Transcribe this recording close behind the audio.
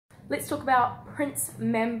Let's talk about Prince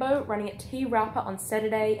Mambo running at Te Rapa on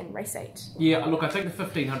Saturday in race 8. Yeah, look, I think the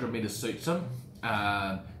 1500 metres suits him.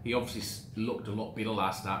 He obviously looked a lot better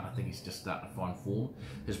last start, and I think he's just starting to find form.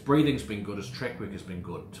 His breathing's been good, his track work has been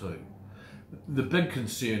good too. The big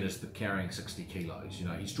concern is the carrying 60 kilos. You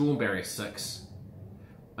know, he's drawn barrier 6.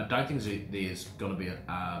 I don't think there's going to be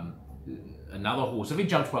another horse. If he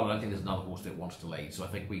jumps well, I don't think there's another horse that wants to lead. So I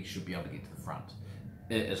think we should be able to get to the front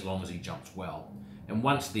as long as he jumps well. And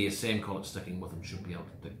once there, Sam Collett's sticking with him should be able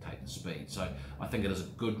to dictate the speed. So I think it is a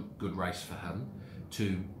good race for him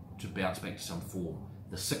to bounce back to some form.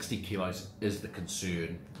 The 60 kilos is the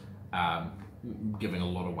concern, giving a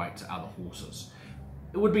lot of weight to other horses.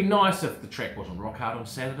 It would be nice if the track wasn't rock hard on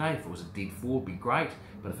Saturday. If it was a dead four, it'd be great.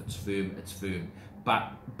 But if it's firm, it's firm.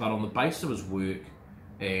 But on the base of his work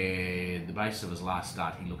and the base of his last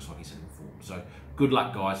start, he looks like he's hitting form. So good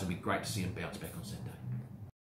luck, guys. It'd be great to see him bounce back on Saturday.